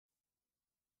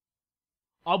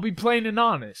I'll be plain and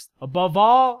honest. Above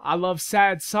all, I love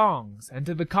sad songs, and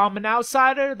to the common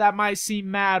outsider, that might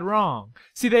seem mad wrong.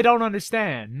 See, they don't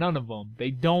understand, none of 'em. They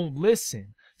don't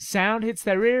listen. Sound hits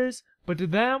their ears, but to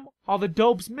them, all the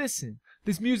dope's missing.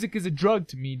 This music is a drug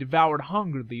to me, devoured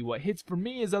hungrily. What hits for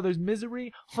me is others'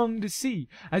 misery, hung to see.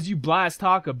 As you blast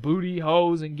talk of booty,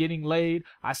 hoes, and getting laid,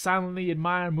 I silently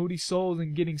admire moody souls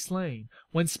and getting slain.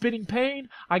 When spitting pain,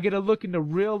 I get a look into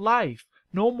real life.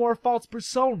 No more false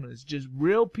personas, just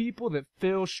real people that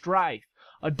feel strife.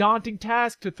 A daunting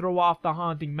task to throw off the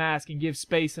haunting mask and give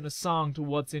space in a song to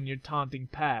what's in your taunting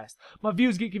past. My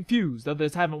views get confused,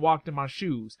 others haven't walked in my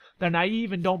shoes. They're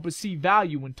naive and don't perceive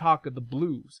value when talk of the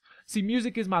blues. See,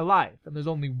 music is my life, and there's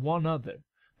only one other.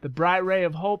 The bright ray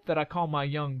of hope that I call my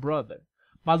young brother.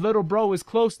 My little bro is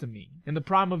close to me, in the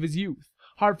prime of his youth.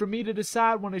 Hard for me to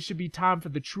decide when it should be time for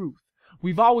the truth.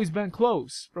 We've always been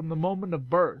close, from the moment of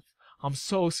birth. I'm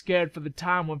so scared for the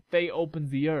time when fate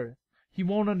opens the earth. He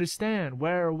won't understand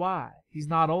where or why. He's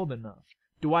not old enough.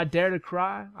 Do I dare to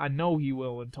cry? I know he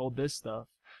will when told this stuff.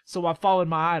 So I followed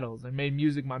my idols and made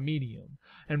music my medium.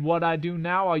 And what I do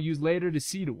now I'll use later to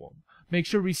see to him. Make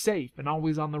sure he's safe and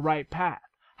always on the right path.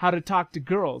 How to talk to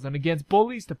girls and against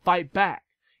bullies to fight back.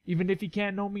 Even if he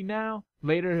can't know me now,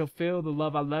 later he'll feel the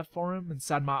love I left for him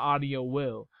inside my audio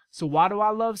will. So why do I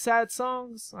love sad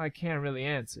songs? I can't really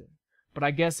answer. But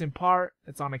I guess in part,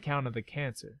 it's on account of the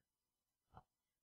cancer.